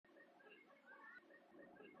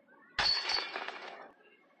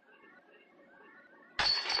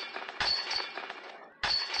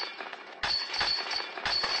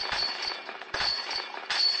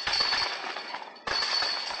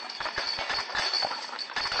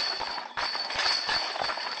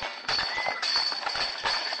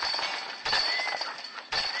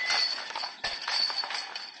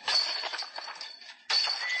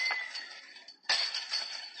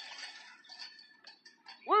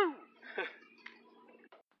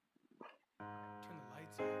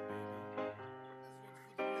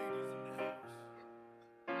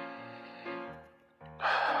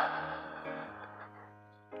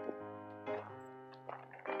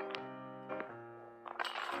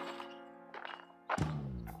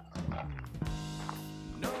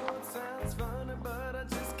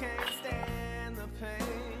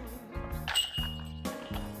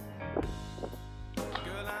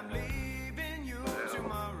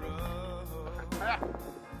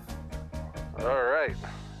All right.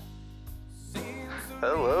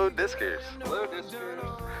 Hello, Discers. Hello,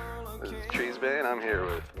 Discers. This is Treesbane. I'm here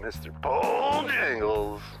with Mr. Paul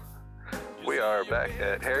Jangles. We are back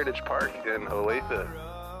at Heritage Park in Olathe.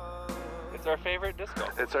 It's our favorite disco.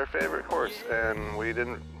 It's our favorite course, and we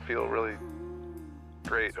didn't feel really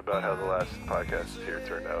great about how the last podcast here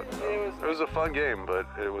turned out. It was a fun game, but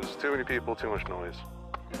it was too many people, too much noise.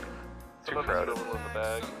 Too crowded. A little in the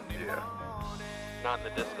bag. Yeah. Not in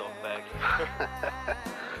the disco bag.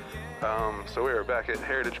 So we are back at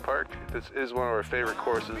Heritage Park. This is one of our favorite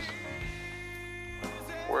courses.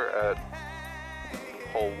 We're at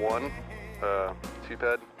hole 1, tee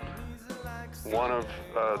pad. One of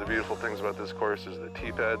the beautiful things about this course is the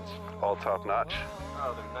tee pads, all top notch.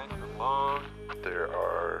 Oh, they're nice and long. There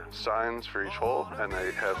are signs for each hole, and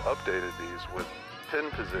they have updated these with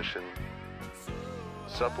pin position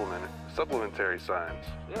supplementary signs.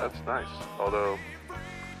 Yeah. That's nice. Although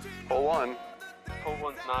hole 1, Hole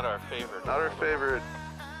 1's not our favorite. not our favorite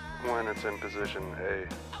when it's in position A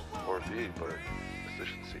or B, but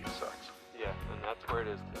position C sucks. Yeah, and that's where it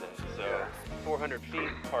is today. So, Yeah. 400 feet,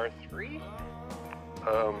 par 3.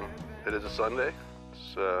 It is a Sunday.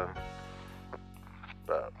 It's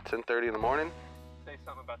about 10:30 in the morning. Say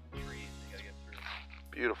something about the trees you gotta get through.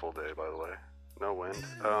 Beautiful day, by the way. No wind.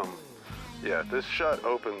 Yeah, this shot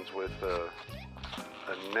opens with a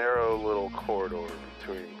narrow little corridor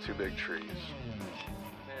between two big trees.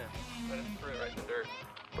 Man, let us through it right in the dirt.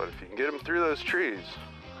 But if you can get them through those trees,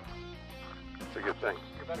 it's a good thing.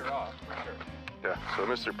 You're better off, for sure. Yeah, so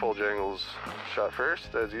Mr. Paul Jangles shot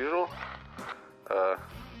first, as usual.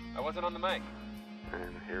 I wasn't on the mic.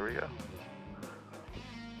 And here we go.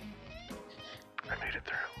 I made it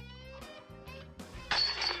through.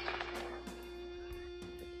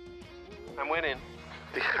 I'm winning.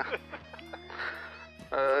 Yeah.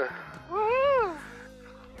 Woo!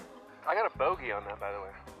 I got a bogey on that, by the way.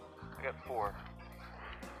 I got 4.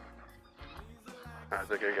 I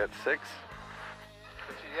think I got 6.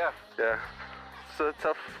 But yeah, Yeah, it's a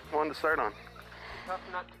tough one to start on. tough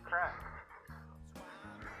nut to crack.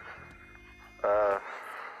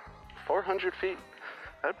 400 feet?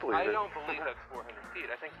 I'd believe I it. don't believe that's 400 feet.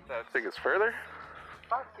 I think that's... Think it's further?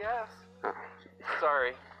 Fuck yes. Oh.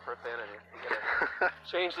 Sorry, profanity. We gotta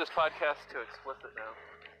change this podcast to explicit now.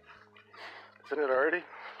 Isn't it already?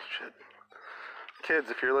 Shit. Kids,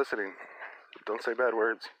 if you're listening, don't say bad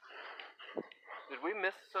words. Did we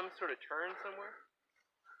miss some sort of turn somewhere?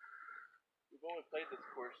 We've only played this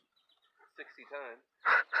course 60 times.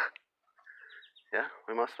 Yeah,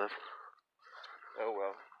 we must have. Oh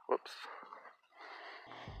well. Whoops.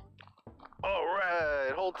 All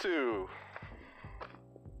right, hole 2.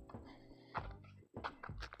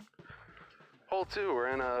 Hole 2, we're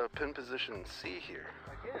in a pin position C here.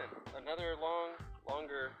 Again, another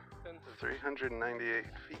longer pin position. 398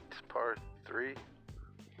 feet, par 3.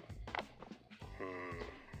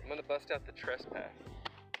 I'm gonna bust out the trespass.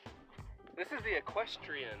 This is the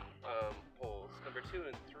equestrian holes. Number 2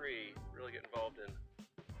 and 3 really get involved in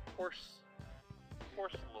horse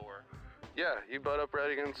lore. Yeah, you butt up right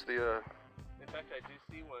against the, In fact, I do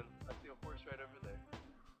see one. I see a horse right over there.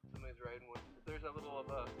 Somebody's riding one. There's a little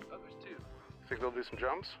others too. think they'll do some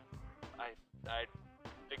jumps? I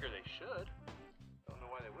figure they should. Don't know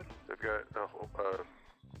why they wouldn't. They've got a whole,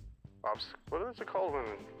 what is it called when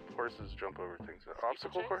horses jump over things?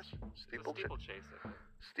 Obstacle course? Steeplechase.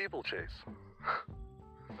 Steeplechase.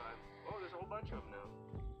 Oh, there's a whole bunch of them now.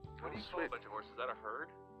 What do you call a Sweet. bunch of horses? Is that a herd?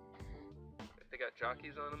 If they got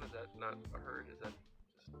jockeys on them, is that not a herd? Is that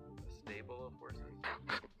just a stable of horses?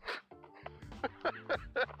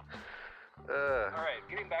 Alright,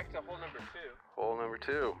 getting back to hole number 2. Hole number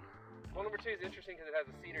 2. Hole number 2 is interesting because it has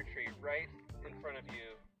a cedar tree right in front of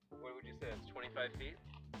you. What would you say? It's 25 feet?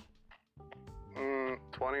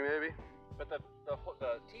 20 maybe? But the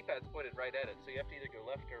tee pad's pointed right at it, so you have to either go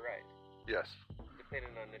left or right. Yes.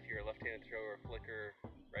 Depending on if you're a left-handed thrower, flicker,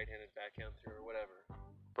 right-handed backhand thrower, or whatever.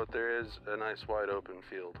 But there is a nice wide open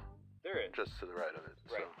field There is. just to the right of it.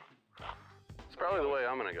 Right. So it's probably the way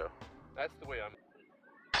I'm gonna go. That's the way I'm...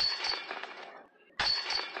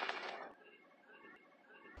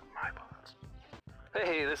 My balls.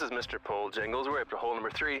 Hey, this is Mr. Paul Jangles. We're up to hole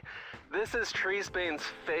number 3. This is Treesbane's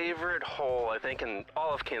favorite hole, I think, in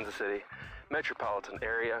all of Kansas City metropolitan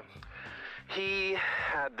area. He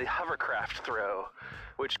had the hovercraft throw,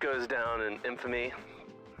 which goes down in infamy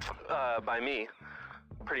by me,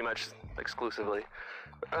 pretty much exclusively.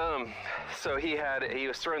 So he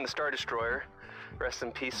was throwing the Star Destroyer. Rest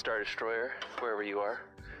in peace, Star Destroyer, wherever you are.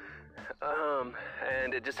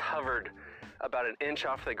 And it just hovered about an inch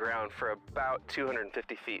off the ground for about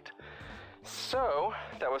 250 feet. So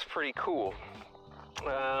that was pretty cool.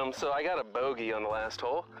 So I got a bogey on the last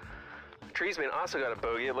hole. Treesman also got a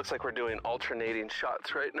bogey. It looks like we're doing alternating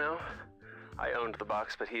shots right now. I owned the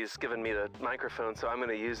box, but he's given me the microphone, so I'm going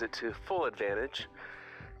to use it to full advantage.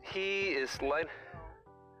 He is light.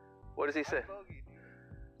 What does he say? Bogey,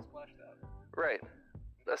 splashed out. Right.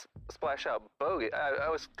 That's a splash out bogey. I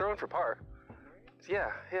was throwing for par. Yeah.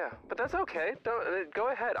 But that's okay. Don't go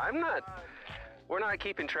ahead. We're not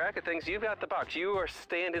keeping track of things. You've got the box. You are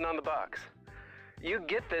standing on the box. You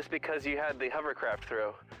get this because you had the hovercraft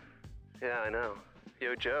throw. Yeah, I know.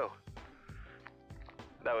 Yo, Joe.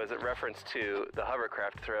 That was a reference to the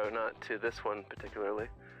hovercraft throw, not to this one particularly.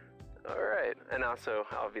 All right, and also,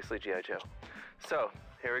 obviously, G.I. Joe. So,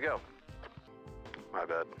 here we go. My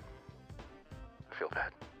bad. I feel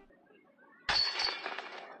bad.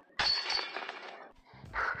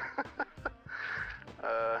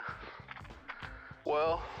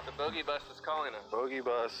 Well, The bogey bus is calling us. bogey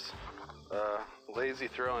bus, lazy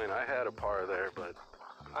throwing. I had a par there, but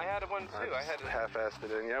I had one too. I had just half-assed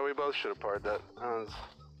it in. Yeah, we both should have parred that. I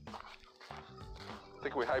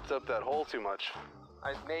think we hyped up that hole too much.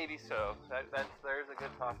 maybe so. There's a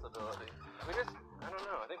good possibility. I don't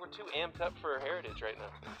know. I think we're too amped up for Heritage right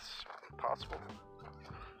now. It's possible.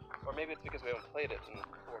 Or maybe it's because we haven't played it in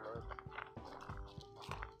 4 months.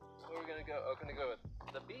 So we're gonna go. I'm gonna go with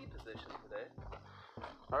the B position today.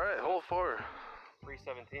 All right, hole 4.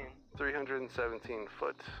 317. 317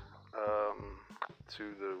 foot to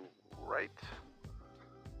the right.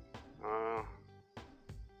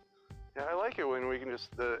 Yeah, I like it when we can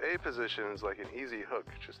just, the A position is like an easy hook,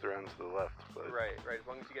 just around to the left. But Right. As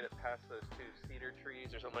long as you get it past those 2 cedar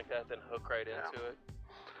trees or something like that, then hook right into it.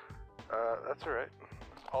 that's all right.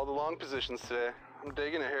 All the long positions today. I'm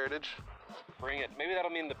digging a Heritage. Bring it. Maybe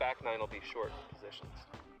that'll mean the back 9 will be short positions.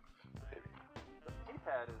 Maybe. The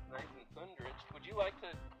T-pad is nice and thunderous. Would you like to?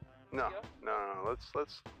 No, Yeah? no.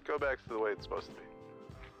 Let's go back to the way it's supposed to be.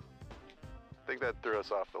 I think that threw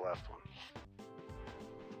us off the last one.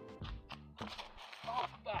 Oh,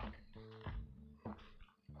 fuck.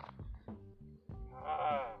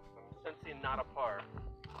 I'm sensing not a par.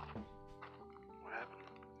 What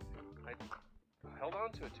happened? I held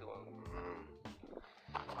on to it too long.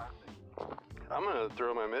 I'm gonna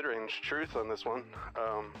throw my mid-range truth on this one.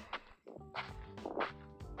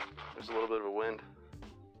 There's a little bit of a wind.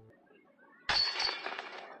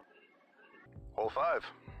 Hole 5.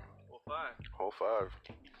 Well, 5. Hole 5.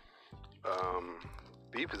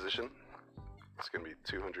 B position. It's gonna be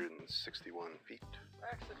 261 feet. I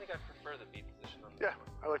actually think I prefer the B position on this Yeah, one.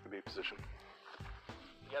 I like the B position.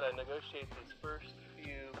 You gotta negotiate these first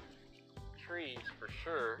few trees for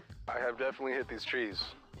sure. I have definitely hit these trees.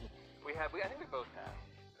 I think we both have.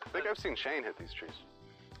 I think I've seen Shane hit these trees.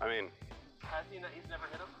 I mean, Has he? He's never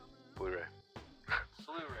hit them? Blu-ray.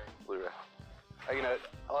 Blu-ray. Blu-ray.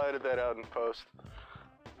 I'll edit that out in post.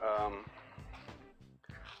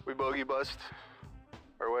 We bogey bust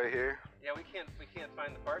our way here. Yeah, we can't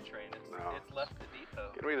find the bar train. No. It's left the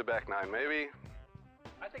depot. Give me the back 9, maybe.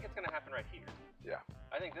 I think it's gonna happen right here. Yeah.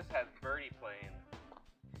 I think this has birdie playing.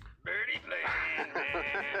 Birdie playing,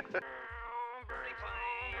 man. Birdie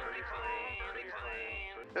playing, birdie playing, birdie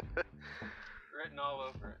playing. Written all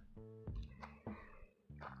over it.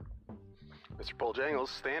 Mr. Paul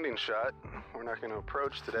Jangles, standing shot. We're not going to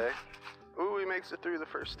approach today. Ooh, he makes it through the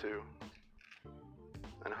first 2.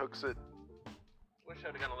 And hooks it. Wish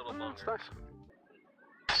I'd have gone a little longer. It's nice.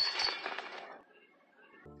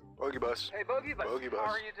 Bogey bus. Hey, Bogey Bus. Bogey Bus.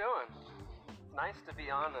 How are you doing? It's nice to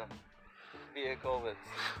be on a vehicle that's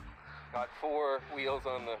got 4 wheels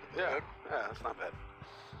on the Yeah, road. yeah, that's not bad.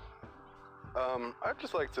 I'd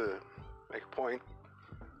just like to make a point.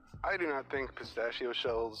 I do not think pistachio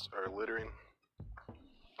shells are littering.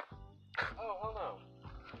 Oh, hell no.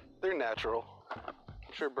 They're natural. I'm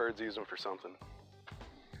sure birds use them for something.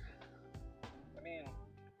 I mean,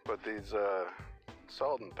 But these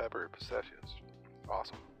salt and pepper pistachios,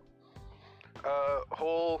 awesome.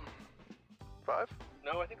 Hole 5?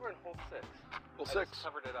 no, I think we're in hole 6. Hole I 6. just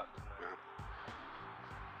covered it up. Didn't I?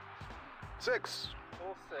 Yeah. 6.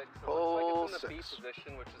 Hole 6. It Hole looks like it's in the 6. B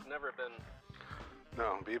position, which has never been.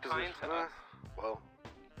 No, B position. to us. Well,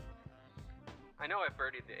 I know I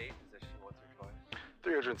birdied the A position once or twice.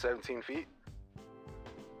 317 feet.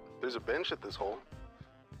 There's a bench at this hole.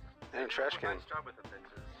 And a trash can. Nice job with the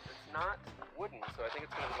benches. It's not wooden, so I think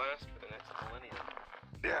it's going to last for the next millennium.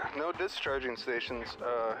 Yeah, no discharging stations.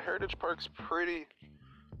 Heritage Park's pretty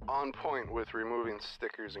on point with removing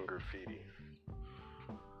stickers and graffiti.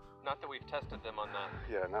 Not that we've tested them on that.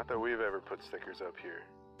 Yeah, not that we've ever put stickers up here.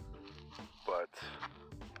 But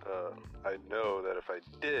I know that if I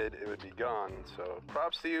did, it would be gone. So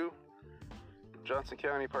props to you, Johnson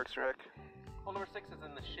County Parks and Rec. Hole number 6 is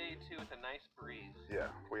in the shade too with a nice breeze. Yeah,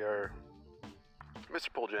 we are.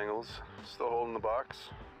 Mr. Pole Jangles still holding the box.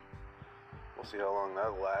 We'll see how long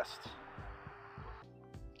that lasts.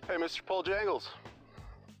 Hey, Mr. Pole Jangles.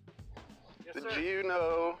 Yes, Did sir. you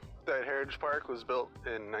know that Heritage Park was built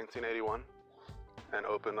in 1981 and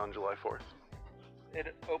opened on July 4th?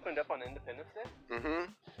 It opened up on Independence Day?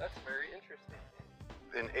 Mm-hmm. That's very interesting.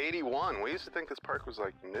 In 81, we used to think this park was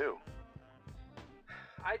like new.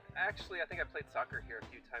 I think I played soccer here a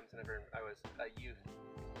few times whenever I was a youth.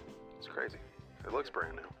 It's crazy. It looks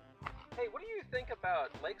brand new. Hey, what do you think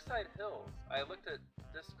about Lakeside Hills? I looked at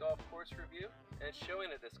Disc Golf Course Review, and it's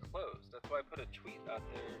showing it is closed. That's why I put a tweet out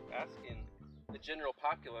there asking the general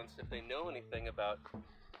populace if they know anything about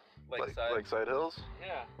Lakeside. Lakeside Hills?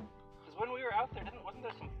 Yeah. Because when we were out there, wasn't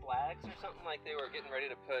there some flags or something like they were getting ready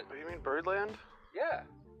to put? Oh, you mean Birdland? Yeah.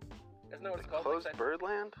 Isn't that what it's called? Closed Lakeside?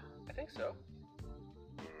 Birdland? I think so.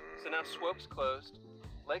 So now Swope's closed,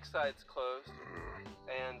 Lakeside's closed,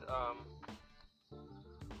 and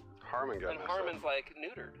Harmon got messed Harmon's up. like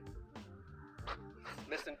neutered.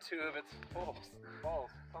 Missing 2 of its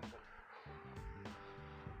balls, something.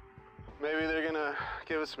 Maybe they're gonna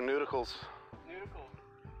give us some nudicles. Nudicles.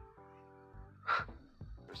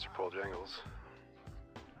 Mr. Pole Jangles.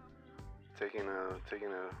 Taking a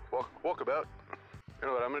walkabout. You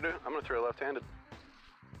know what I'm gonna do? I'm gonna throw left-handed.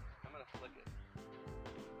 I'm gonna flick it.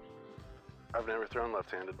 I've never thrown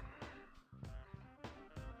left-handed.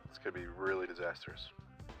 This could be really disastrous.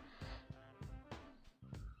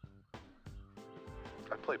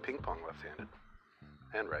 I play ping pong left-handed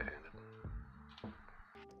and right-handed.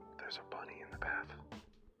 There's a bunny in the path.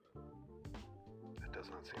 It does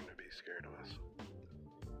not seem to be scared of us.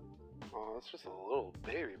 Oh, that's just a little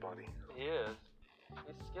baby bunny. He is.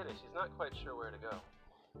 He's skittish. He's not quite sure where to go.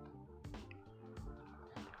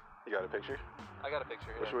 You got a picture? I got a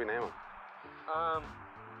picture here. What should we name him?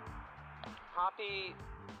 Hoppy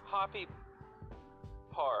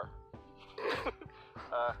Par.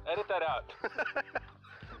 Edit that out.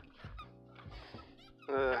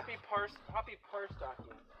 Hoppy Par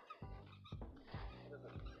stocking.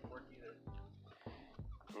 Doesn't work either.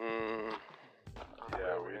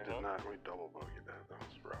 Yeah, we did not. We double bogeyed that. That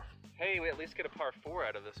was rough. Hey, we at least get a par 4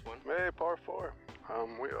 out of this one. Hey, par 4.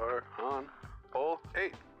 We are on hole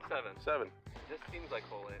 8. 7. This seems like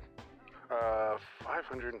hole 8.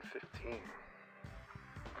 515.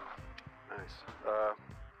 Nice.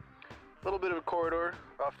 Little bit of a corridor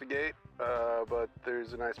off the gate, but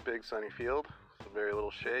there's a nice big sunny field, so very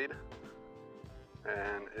little shade,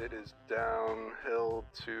 and it is downhill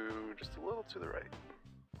to just a little to the right.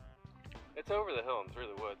 It's over the hill and through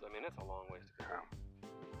the woods. I mean, it's a long ways to go. Yeah.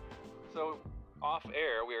 So, off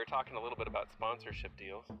air, we were talking a little bit about sponsorship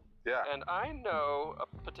deals. Yeah. And I know a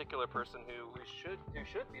particular person who should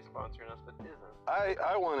be sponsoring us, but isn't.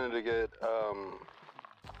 I wanted to get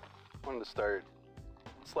wanted to start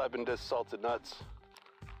slapping disc salted nuts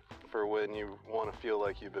for when you want to feel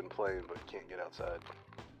like you've been playing but can't get outside.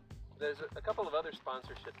 There's a couple of other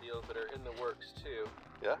sponsorship deals that are in the works too.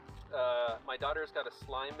 Yeah? My daughter's got a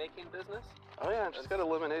slime making business. Oh yeah, she's got a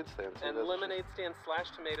lemonade stand too. And doesn't she? lemonade stand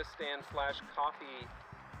 / tomato stand / coffee.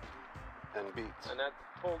 And beets. And that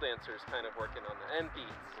pole dancer's kind of working on that. And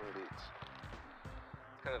beets. And beets.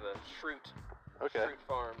 It's kind of the Shroot. Okay. Shroot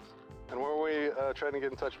Farms. And were we trying to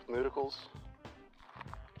get in touch with Nudicles?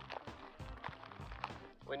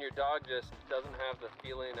 When your dog just doesn't have the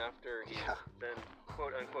feeling after he's been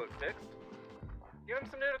quote unquote fixed, give him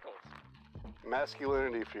some nudicles.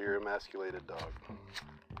 Masculinity for your emasculated dog.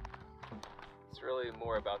 It's really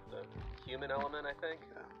more about the human element, I think.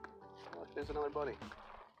 Yeah. Well, here's another bunny.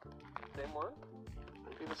 Same one?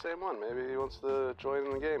 Maybe the same one. Maybe he wants to join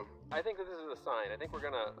in the game. I think that this is a sign. I think we're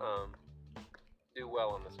gonna do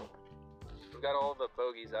well on this one. We've got all the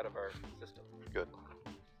bogeys out of our system. Good.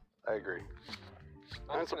 I agree.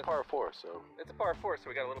 And it's a par 4, so. It's a par 4, so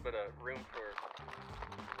we got a little bit of room for.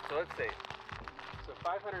 So let's see. So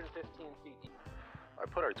 515 feet deep. I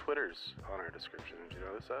put our Twitters on our description. Did you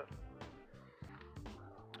notice that?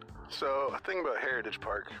 So, a thing about Heritage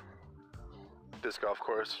Park, disc golf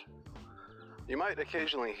course, you might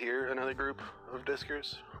occasionally hear another group of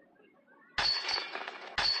discers.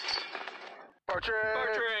 Bar train!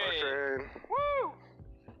 Bar train! Bar train! Woo!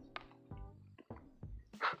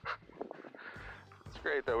 It's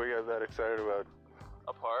great that we got that excited about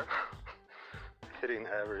A par? hitting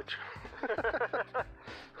average.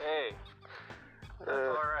 Hey, that's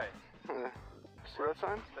alright. See that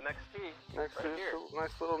sign? The next tee. Next right is here. a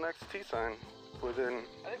nice little next tee sign. within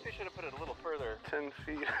I think they should have put it a little further. 10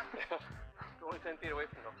 feet. Only 10 feet away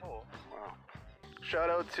from the hole. Wow. Shout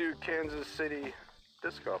out to Kansas City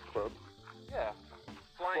Disc Golf Club. Yeah.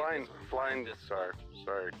 Flying Disc Club.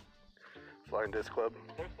 Flying Disc Club.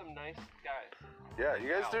 There's some nice guys. Yeah, you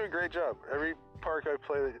guys do a great job. Every park I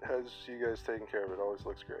play that has you guys taking care of it always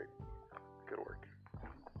looks great. Good work.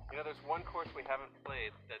 You know, there's one course we haven't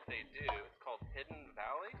played that they do. It's called Hidden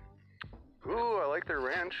Valley. Ooh, I like their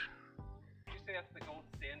ranch. Did you say that's the gold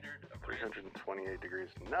standard of ranch? 328 degrees.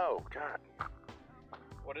 No, God.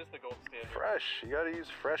 What is the gold standard? Fresh. You gotta use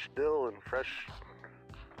fresh dill and fresh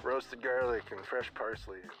roasted garlic and fresh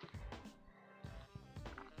parsley.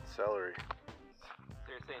 Celery.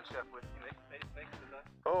 So you're saying Chef Whiskey makes the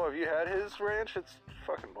Oh, have you had his ranch? It's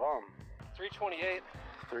fucking bomb. 328.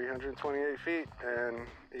 328 feet, and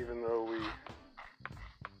even though we,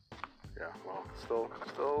 yeah, well, still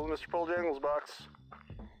Mr. Pole Jangles box.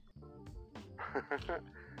 I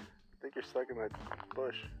think you're stuck in that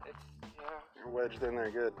bush. It's, yeah. You're wedged in there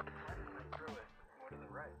good. Through it. More to the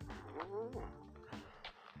right. Ooh.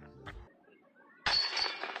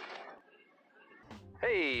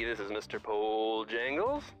 Hey, this is Mr. Pole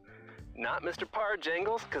Jangles. Not Mr. Par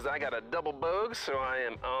Jangles, because I got a double bogue, so I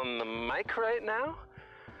am on the mic right now.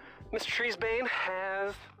 Mr. Treesbane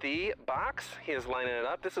has the box. He is lining it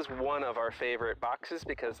up. This is one of our favorite boxes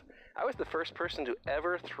because I was the first person to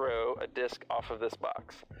ever throw a disc off of this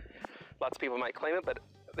box. Lots of people might claim it, but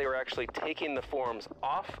they were actually taking the forms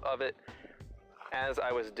off of it as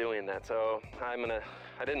I was doing that. So I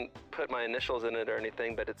didn't put my initials in it or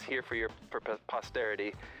anything, but it's here for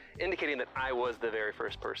posterity, indicating that I was the very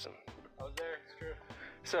first person. I was there, it's true.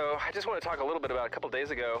 So I just want to talk a little bit about a couple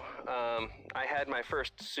days ago. I had my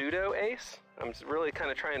first pseudo ace. I'm really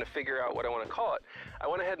kind of trying to figure out what I want to call it. I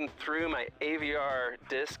went ahead and threw my AVR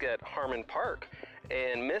disc at Harmon Park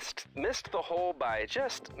and missed the hole by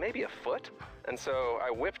just maybe a foot. And so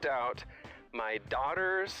I whipped out my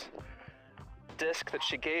daughter's disc that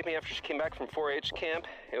she gave me after she came back from 4-H camp.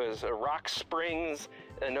 It was a Rock Springs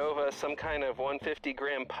Innova, some kind of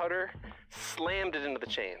 150-gram putter, slammed it into the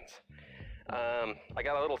chains. I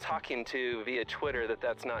got a little talking to via Twitter that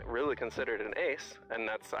that's not really considered an ace, and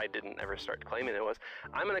I didn't ever start claiming it was.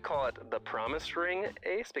 I'm going to call it the promise ring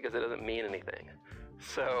ace because it doesn't mean anything.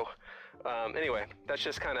 So anyway, that's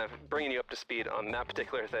just kind of bringing you up to speed on that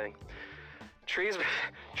particular thing.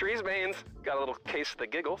 Treesbane's got a little case of the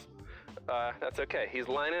giggles. That's okay. He's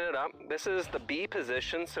lining it up. This is the B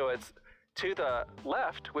position, so it's to the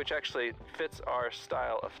left, which actually fits our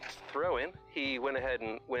style of throwing. He went ahead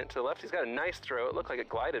and went to the left. He's got a nice throw. It looked like it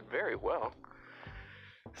glided very well.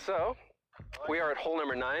 So we are at hole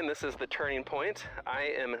number 9. This is the turning point. I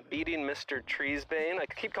am beating Mr. Treesbane. I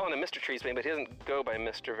keep calling him Mr. Treesbane, but he doesn't go by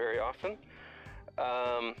Mr. very often.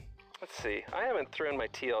 Let's see. I haven't thrown my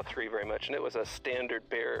TL3 very much, and it was a standard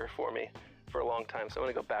bearer for me for a long time, so I'm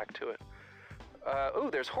going to go back to it. Oh,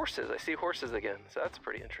 there's horses. I see horses again, so that's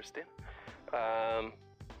pretty interesting.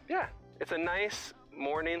 Yeah, it's a nice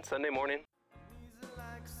morning, Sunday morning.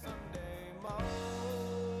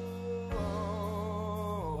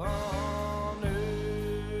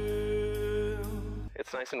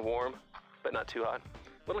 It's nice and warm, but not too hot.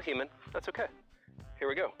 A little humid, that's okay. Here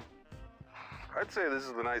we go. I'd say this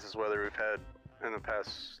is the nicest weather we've had in the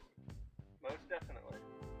past, Most definitely.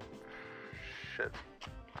 shit,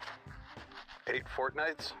 8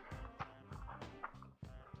 fortnights.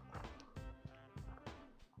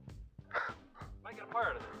 Might get a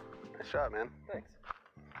part of this. Nice shot, man. Thanks.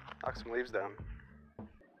 Knock some leaves down.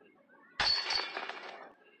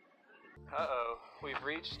 Uh-oh. We've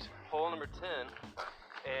reached hole number 10,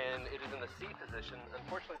 and it is in the C position.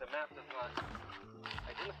 Unfortunately, the map does not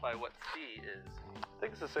identify what C is. I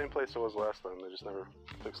think it's the same place it was last time. They just never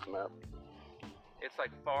fixed the map. It's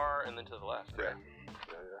like far and then to the left, right?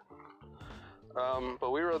 Yeah.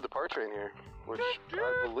 But we rode the par train here, which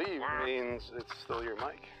I believe means it's still your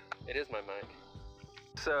mic. It is my mic.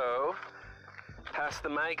 So, pass the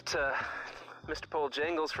mic to Mr. Pole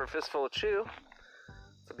Jangles for a fistful of chew.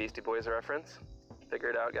 It's a Beastie Boys reference. Figure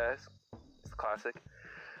it out, guys. It's a classic.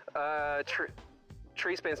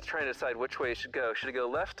 Treespane's trying to decide which way he should go. Should he go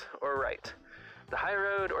left or right? The high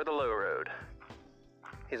road or the low road?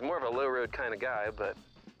 He's more of a low road kind of guy, but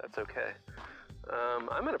that's okay. I'm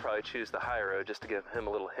going to probably choose the high road just to give him a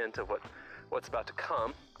little hint of what's about to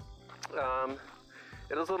come.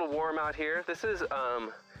 It is a little warm out here. This is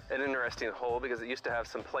an interesting hole because it used to have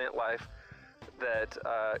some plant life that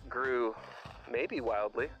grew maybe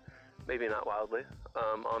wildly, maybe not wildly,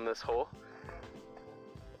 on this hole.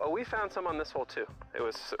 Oh, we found some on this hole too. It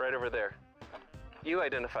was right over there. You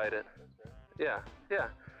identified it. Yeah.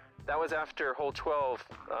 That was after hole 12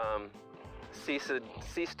 ceased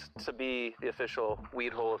to be the official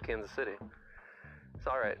weed hole of Kansas City. It's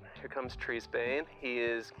all right. Here comes Treesbane. He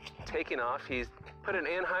is taking off. He's put an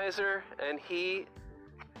anhyzer, and he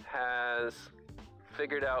has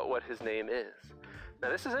figured out what his name is. Now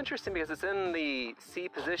this is interesting because it's in the C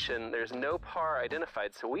position. There's no par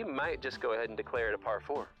identified, so we might just go ahead and declare it a par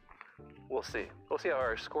 4. We'll see. We'll see how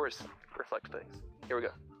our scores reflect things. Here we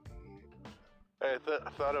go. Hey, I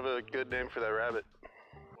thought of a good name for that rabbit.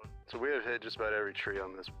 So we have hit just about every tree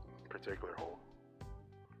on this particular hole.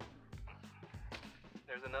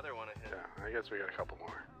 There's another one ahead. Yeah, I guess we got a couple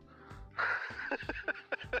more.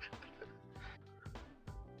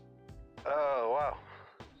 Oh, wow.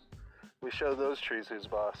 We showed those trees who's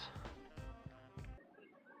boss.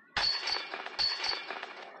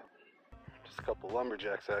 Just a couple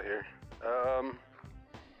lumberjacks out here.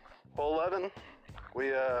 Hole 11,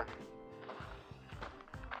 we, gosh,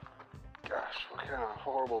 what kind of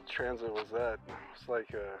horrible transit was that? It's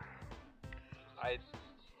like, I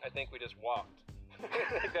think we just walked. I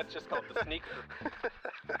think that's just called the sneaker.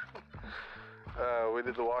 we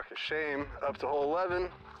did the walk of shame up to hole 11.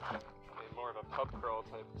 Maybe more of a pub crawl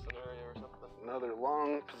type scenario or something. Another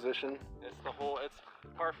long position. It's the whole, it's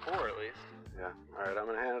par 4 at least. Yeah, all right, I'm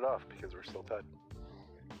gonna hand it off because we're still tied.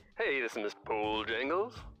 Hey, this is Mr. Pole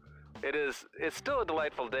Jangles. It's still a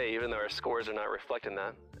delightful day, even though our scores are not reflecting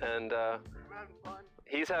that. And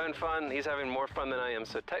he's having fun. He's having more fun than I am.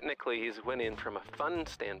 So technically, he's winning from a fun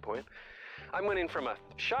standpoint. I'm winning from a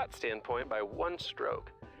shot standpoint by 1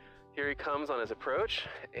 stroke. Here he comes on his approach,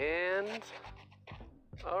 and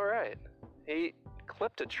all right, he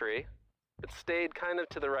clipped a tree, but stayed kind of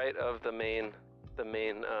to the right of the main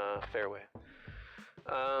fairway.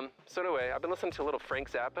 So anyway, I've been listening to a little Frank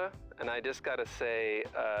Zappa, and I just gotta say,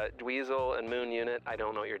 Dweezil and Moon Unit, I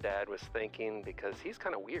don't know what your dad was thinking because he's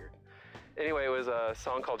kind of weird. Anyway, it was a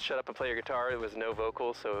song called Shut Up and Play Your Guitar. It was no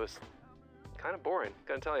vocals, so it was kind of boring,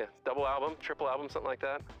 gonna tell you. Double album, triple album, something like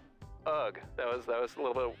that. Ugh, that was a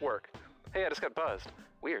little bit of work. Hey, I just got buzzed.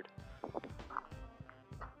 Weird.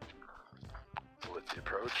 Let's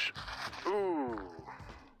approach. Ooh.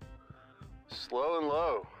 Slow and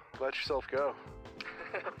low. Let yourself go.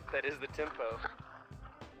 That is the tempo.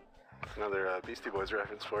 Another Beastie Boys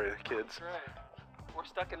reference for you, kids. That's right. We're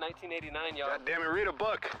stuck in 1989, y'all. God damn it, read a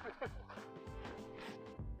book.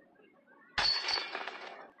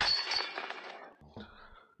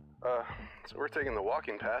 So we're taking the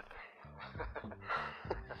walking path.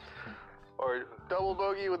 Or double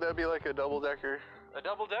bogey, would that be like a double-decker? A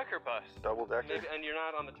double-decker bus. Double-decker? Maybe, and you're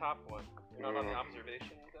not on the top one. You're not on the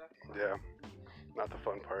observation deck? Yeah, not the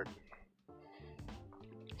fun part.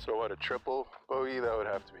 So what, a triple bogey? That would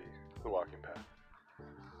have to be the walking path.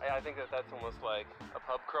 I think that's almost like a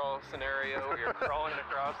pub crawl scenario where you're crawling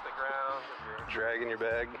across the ground. Dragging your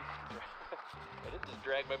bag. I did just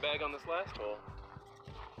drag my bag on this last hole.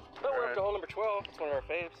 But we're up to hole number 12. It's one of our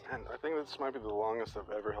faves. And I think this might be the longest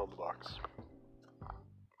I've ever held the box.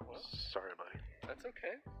 Well, sorry, buddy. That's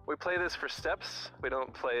okay. We play this for steps. We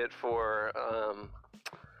don't play it for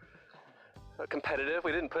competitive.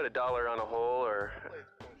 We didn't put $1 on a hole or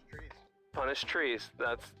punish trees.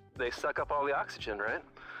 They suck up all the oxygen, right?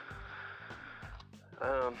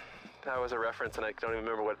 That was a reference, and I don't even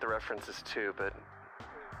remember what the reference is to, but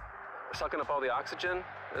sucking up all the oxygen?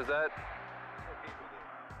 Is that?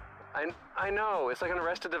 I know, it's like an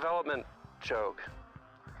Arrested Development joke.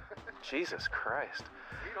 Jesus Christ.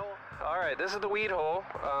 Weed hole. All right, this is the weed hole.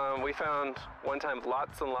 We found one time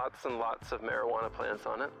lots and lots and lots of marijuana plants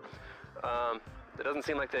on it. It doesn't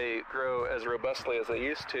seem like they grow as robustly as they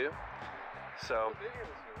used to. So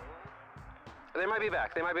they might be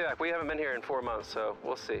back. They might be back. We haven't been here in 4 months, so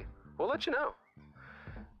we'll see. We'll let you know.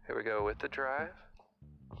 Here we go with the drive.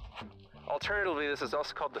 Alternatively, this is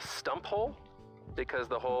also called the stump hole because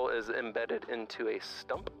the hole is embedded into a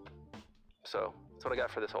stump. So that's what I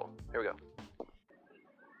got for this hole. Here we go.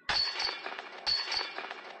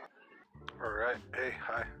 All right. Hey,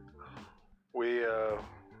 hi. We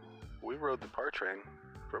rode the par train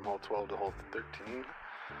from hole 12 to hole 13.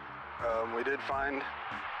 We did find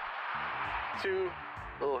 2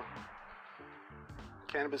 little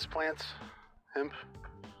cannabis plants, hemp.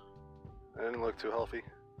 They didn't look too healthy.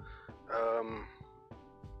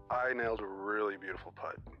 I nailed a really beautiful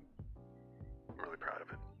putt. I'm really proud of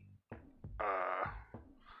it.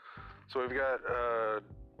 So we've got a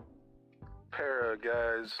pair of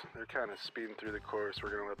guys. They're kind of speeding through the course. We're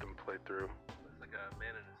gonna let them play through. Looks like a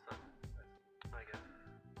man and his son, I guess.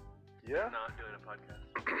 Yeah. Not doing a podcast.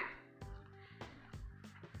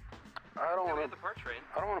 I don't Yeah, we want had the par train.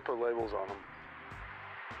 to. I don't want to put labels on them.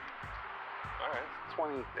 All right.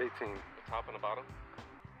 2018. The top and the bottom.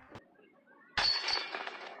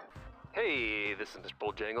 Hey, this is Mr.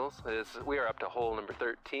 Bojangles. We are up to hole number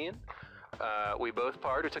 13. We both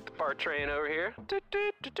parred. We took the par train over here.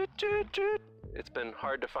 It's been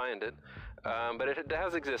hard to find it, but it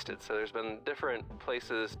has existed, so there's been different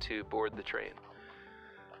places to board the train.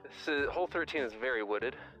 Hole 13 is very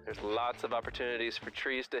wooded. There's lots of opportunities for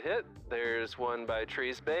trees to hit. There's one by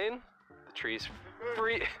Treesbane. The trees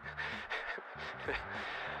free.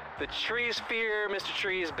 The trees fear Mr.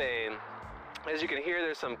 Treesbane. As you can hear,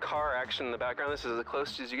 there's some car action in the background. This is the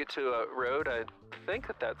closest as you get to a road. I think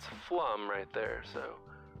that's Flum right there. So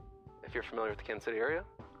if you're familiar with the Kansas City area,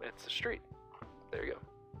 it's a street. There you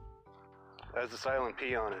go. Has a silent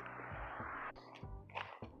P on it.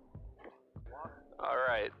 All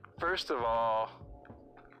right. First of all,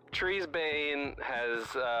 Treesbane has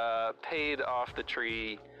paid off the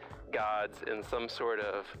tree gods in some sort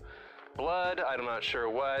of blood. I'm not sure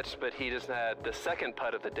what, but he just had the second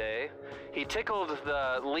putt of the day. He tickled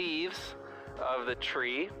the leaves of the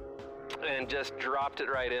tree and just dropped it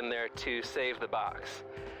right in there to save the box.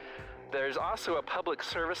 There's also a public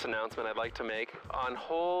service announcement I'd like to make. On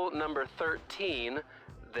hole number 13,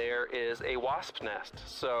 there is a wasp nest,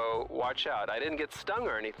 so watch out. I didn't get stung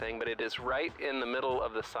or anything, but it is right in the middle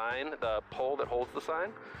of the sign, the pole that holds the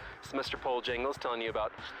sign. It's Mr. Pole Jingles telling you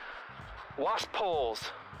about wasp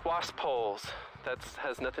poles. Wasp poles. That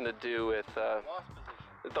has nothing to do with the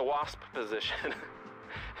wasp position.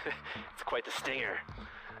 It's quite the stinger.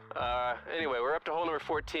 Anyway, we're up to hole number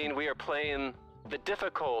 14. We are playing the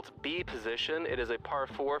difficult B position. It is a par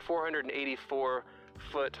 4,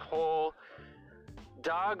 484-foot hole.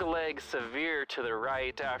 Dog leg severe to the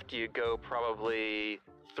right after you go probably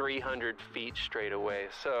 300 feet straight away.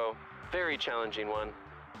 So, very challenging one.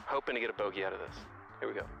 Hoping to get a bogey out of this. Here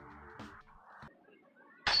we go.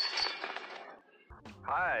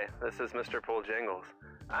 Hi, this is Mr. Pole Jingles.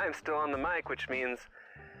 I am still on the mic, which means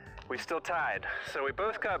we still tied. So we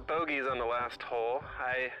both got bogeys on the last hole.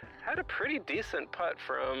 I had a pretty decent putt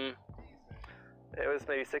from, it was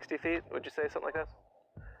maybe 60 feet, would you say, something like that?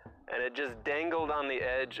 And it just dangled on the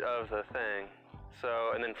edge of the thing.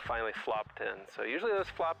 So, and then finally flopped in. So usually those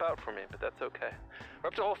flop out for me, but that's okay. We're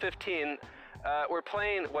up to hole 15. We're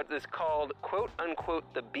playing what is called, quote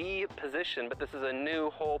unquote, the B position, but this is a new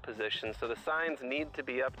hole position, so the signs need to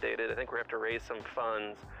be updated. I think we have to raise some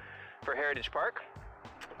funds for Heritage Park.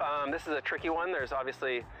 This is a tricky one. There's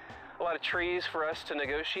obviously a lot of trees for us to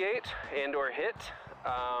negotiate and or hit.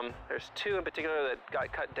 There's two in particular that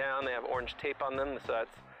got cut down. They have orange tape on them, so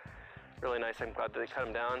that's really nice. I'm glad that they cut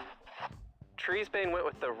them down. Treesbane went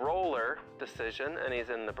with the roller decision, and he's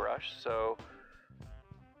in the brush, so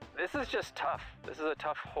this is just tough. This is a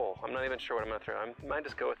tough hole. I'm not even sure what I'm gonna throw. I might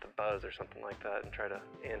just go with the buzz or something like that and try to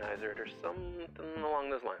anhyzer it or something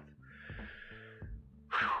along those lines.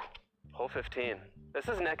 Whew. Hole 15. This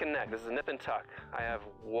is neck and neck. This is nip and tuck. I have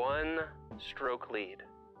one stroke lead.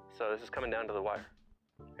 So this is coming down to the wire.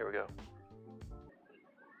 Here we go.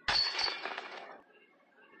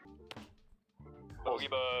 Bogey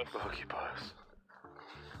bus. Bogey bus.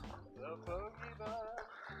 The bogey bus.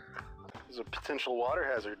 This is a potential water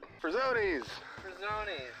hazard. For Zonies. For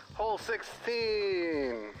Zonies. Hole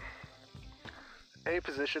 16. A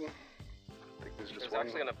position. I think there's just It's one.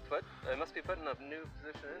 actually gonna put, it must be putting a new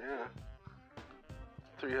position in. Yeah.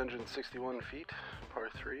 361 feet, par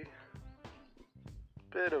 3.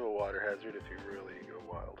 Bit of a water hazard if you really go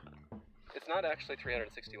wild. It's not actually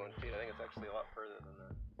 361 feet. I think it's actually a lot further than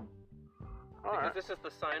that. All Because right. this is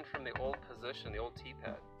the sign from the old position, the old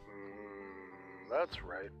T-pad. That's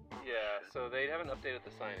right. Yeah, so they haven't updated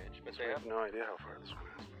the signage, but I they have have. no idea how far this one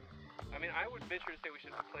is. I mean, I would venture to say we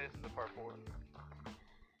should play this as a par 4.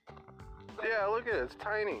 Yeah, look at it. It's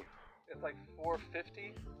tiny. It's like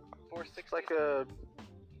 450, 460. It's like a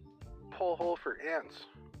pole hole for ants.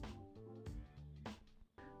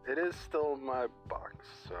 It is still my box,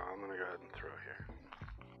 so I'm going to go ahead and throw here.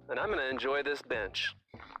 And I'm gonna enjoy this bench.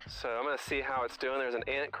 So I'm gonna see how it's doing. There's an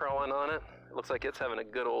ant crawling on it. It looks like it's having a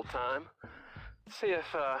good old time. Let's see if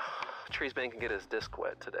Treesbane can get his disc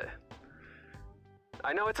wet today.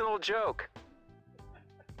 I know it's an old joke.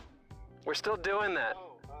 We're still doing that.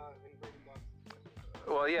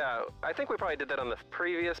 Well, yeah, I think we probably did that on the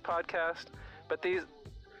previous podcast, but these,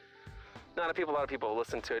 not a lot of people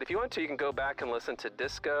listen to it. If you want to, you can go back and listen to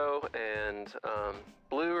Disco and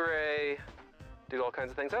Blu-ray, do all kinds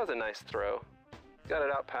of things. That was a nice throw. Got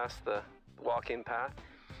it out past the walking path.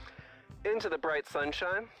 Into the bright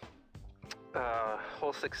sunshine.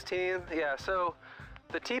 Hole 16. Yeah, so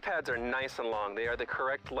the T-pads are nice and long. They are the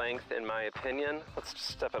correct length in my opinion. Let's just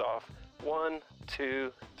step it off. 1,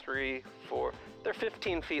 2, 3, 4. They're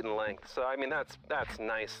 15 feet in length, so I mean that's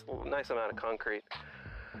nice amount of concrete.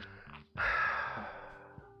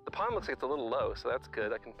 The pond looks like it's a little low, so that's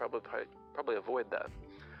good. I can probably avoid that.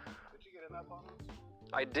 Did you get in that pond?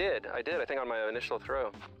 I did. I think on my initial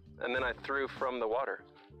throw, and then I threw from the water.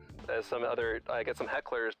 As I got some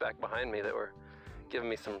hecklers back behind me that were giving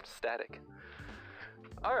me some static.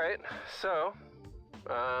 All right, so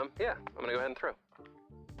yeah, I'm gonna go ahead and throw.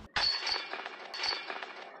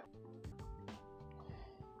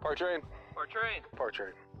 Par train. Our train. Par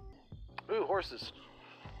train. Ooh, horses.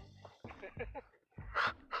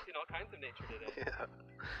 Seen all kinds of nature today. Yeah.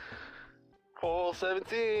 Hole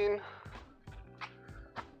 17.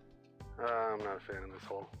 I'm not a fan of this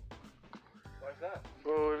hole. Why's that?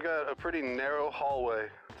 Well, we've got a pretty narrow hallway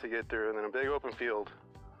to get through and then a big open field.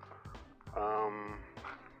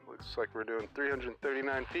 Looks like we're doing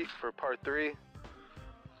 339 feet for par 3.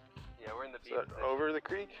 Yeah, we're in the beach. Is that over the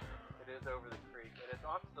creek? It is over the creek, and it's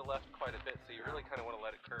off to the left quite a bit, so you really kind of want to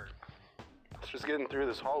let it curve. It's just getting through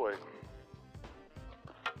this hallway.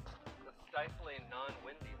 The stifling,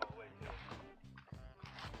 non-windy hallway, too.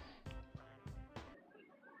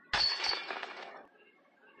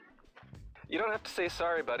 You don't have to say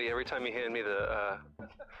sorry, buddy, every time you hand me the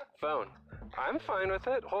phone. I'm fine with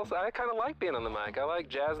it. I kind of like being on the mic. I like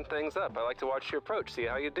jazzing things up. I like to watch you approach, see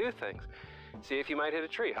how you do things, see if you might hit a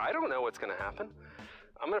tree. I don't know what's going to happen.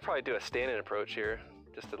 I'm going to probably do a standing approach here,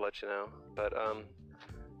 just to let you know. But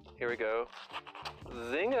here we go.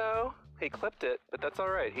 Zingo! He clipped it, but that's all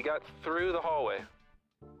right. He got through the hallway.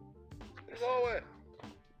 This hallway.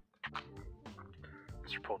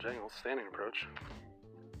 Mr. Paul Jangles, standing approach.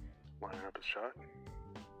 Lining up his shot.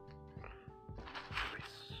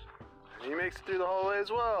 Release. And he makes it through the hallway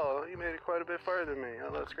as well. He made it quite a bit farther than me.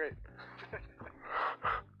 Oh, that's great.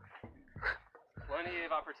 Plenty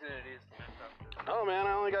of opportunities to mess up. Oh man,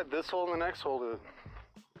 I only got this hole and the next hole to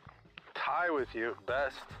tie with you at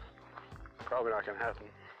best. Probably not gonna happen.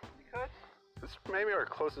 You could. It's maybe our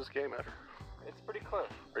closest game ever. It's pretty close.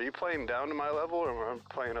 Are you playing down to my level or am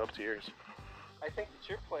I playing up to yours? I think that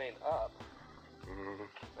you're playing up,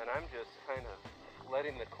 Mm-hmm. and I'm just kind of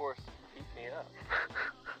letting the course beat me up.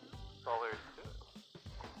 That's all there is to it.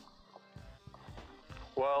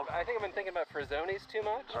 Well, I think I've been thinking about Frizzonis too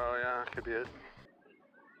much. oh yeah, could be it.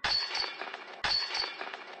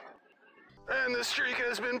 And the streak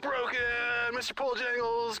has been broken! Mr. Paul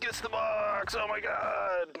Jangles gets the box! Oh my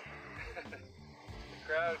god! The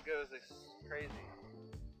crowd goes crazy.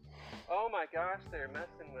 Oh my gosh, they're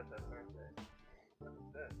messing with us, aren't they? What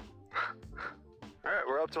is this? Alright,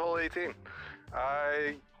 we're up to hole 18.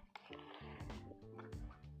 I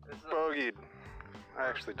bogeyed. I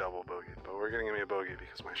actually double bogeyed, but we're gonna give me a bogey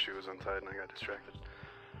because my shoe was untied and I got distracted.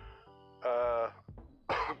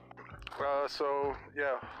 So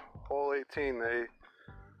yeah, hole 18, they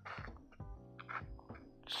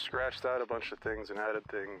scratched out a bunch of things and added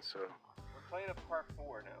things, so. We're playing a par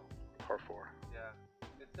 4 now. Par 4. Yeah.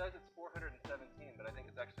 It says it's 417, but I think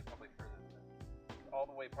it's actually probably further than that. All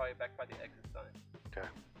the way probably back by the exit sign. Okay.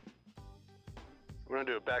 I'm gonna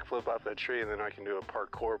do a backflip off that tree and then I can do a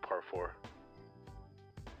parkour par 4.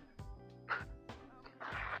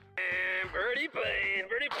 And birdie plane.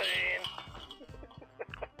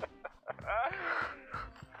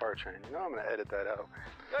 Par train. You know I'm gonna edit that out.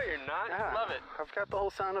 No, you're not. Yeah, Love it. I've got the whole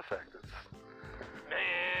sound effect. It's... Man.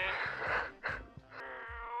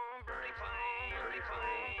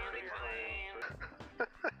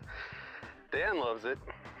 Dan loves it.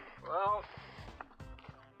 Well,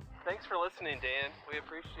 thanks for listening, Dan. We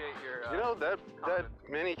appreciate your. You know that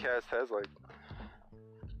mini cast has like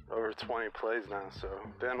over 20 plays now, so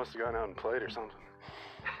Dan must have gone out and played or something.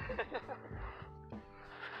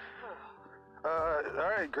 All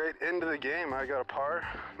right, great end of the game. I got a par,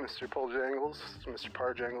 Mr. Paul Jangles, Mr.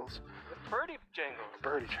 Par Jangles. Birdie Jangles.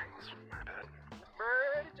 Birdie Jangles, my bad.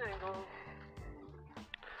 Birdie Jangles.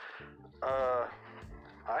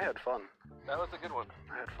 I had fun. That was a good one.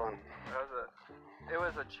 I had fun. It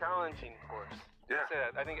was a challenging course. Yeah. Say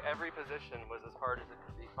that. I think every position was as hard as it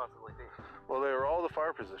could possibly be. Well, they were all the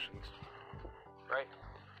far positions. Right.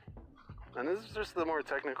 And this is just the more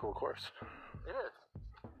technical course. It is.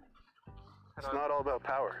 It's not all about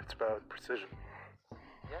power, it's about precision.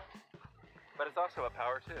 Yeah. But it's also a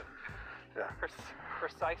power, too. Yeah.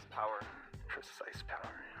 Precise power. Precise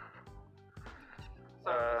power.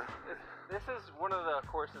 So, this is one of the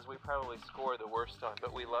courses we probably score the worst on,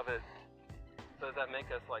 but we love it. So does that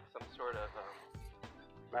make us like some sort of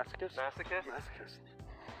Masochist? masochist? Masochist.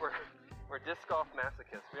 We're disc golf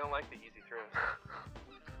masochists. We don't like the easy throws.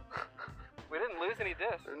 We didn't lose any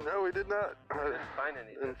discs. No, we did not. Didn't find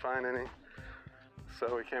any. Didn't find any.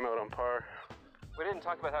 So we came out on par. We didn't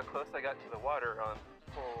talk about how close I got to the water on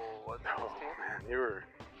hole, what, 16? Oh man, you were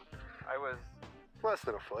I was, less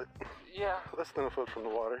than a foot. yeah. Less than a foot from the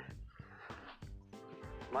water.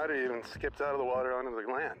 Might have even skipped out of the water onto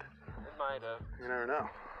the land. It might have. You never know.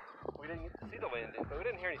 We didn't get to see the landing, but we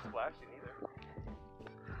didn't hear any splashing either.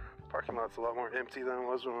 Parking lot's a lot more empty than it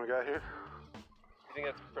was when we got here. You think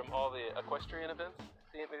that's from all the equestrian events?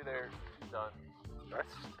 See, maybe they're done.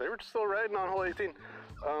 They were still riding on hole 18.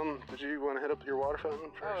 Did you want to hit up your water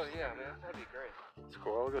fountain first? Oh yeah, man, that'd be great. It's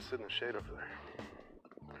cool. I'll go sit in the shade over there.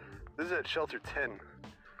 This is at Shelter 10.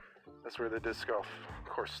 That's where the disc golf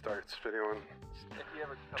course starts. If anyone's If you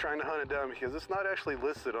ever come, trying to hunt it down, because it's not actually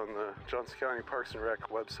listed on the Johnson County Parks and Rec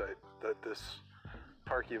website that this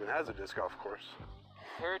park even has a disc golf course.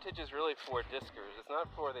 Heritage is really for discers. It's not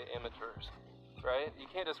for the amateurs, right? You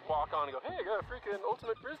can't just walk on and go, hey, I got a freaking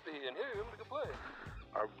ultimate frisbee, and hey, I'm gonna go play.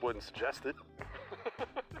 I wouldn't suggest it.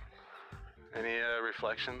 Any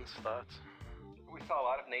reflections, thoughts? We saw a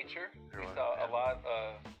lot of nature. We saw a lot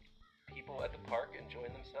of people at the park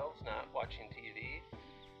enjoying themselves, not watching TV.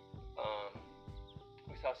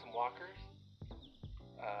 We saw some walkers.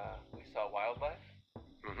 We saw wildlife.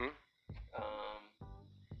 Mm-hmm.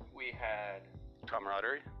 We had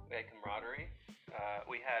Camaraderie? camaraderie.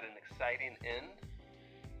 We had an exciting end.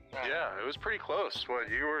 Yeah, it was pretty close. What,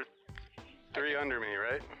 you were 3 under me,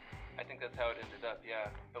 right? I think that's how it ended up, yeah.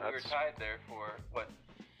 But we were That's- tied there for, what,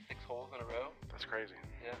 6 holes in a row? That's crazy.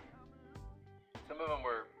 Yeah. Some of them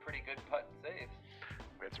were pretty good putt saves.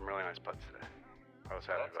 We had some really nice putts today. I was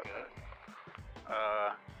happy That's about good.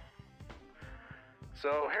 that.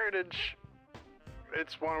 So Heritage,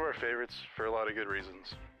 it's one of our favorites for a lot of good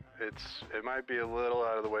reasons. It might be a little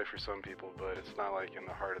out of the way for some people, but it's not like in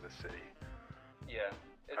the heart of the city. Yeah.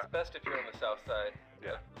 It's best if you're on the south side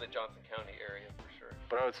Yeah. of the Johnson County area, for sure.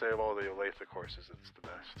 But I would say of all the Olathe courses, it's the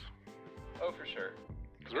best. Oh, for sure.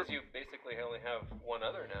 Because we're- you basically only have one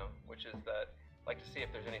other now, which is that like to see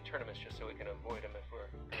if there's any tournaments just so we can avoid them if we're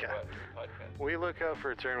Yeah. podcast. We look out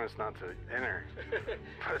for tournaments not to enter,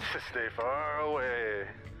 but to stay far away.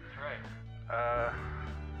 That's right.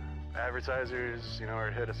 Advertisers,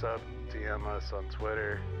 or hit us up, DM us on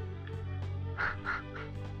Twitter.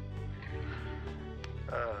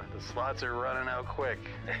 The slots are running out quick.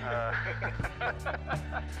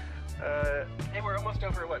 Hey, we're almost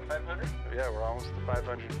over, what, 500? Yeah, we're almost to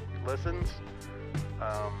 500 listens.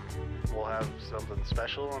 We'll have something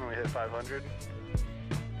special when we hit 500.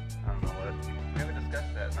 I don't know what. We haven't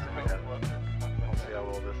discussed that, so Yeah. we'll have to talk about We'll see how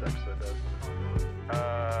well this episode does.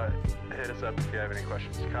 Hit us up if you have any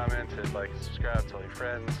questions, comments, hit like, subscribe, tell your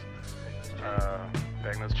friends.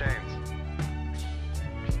 Bang those chains.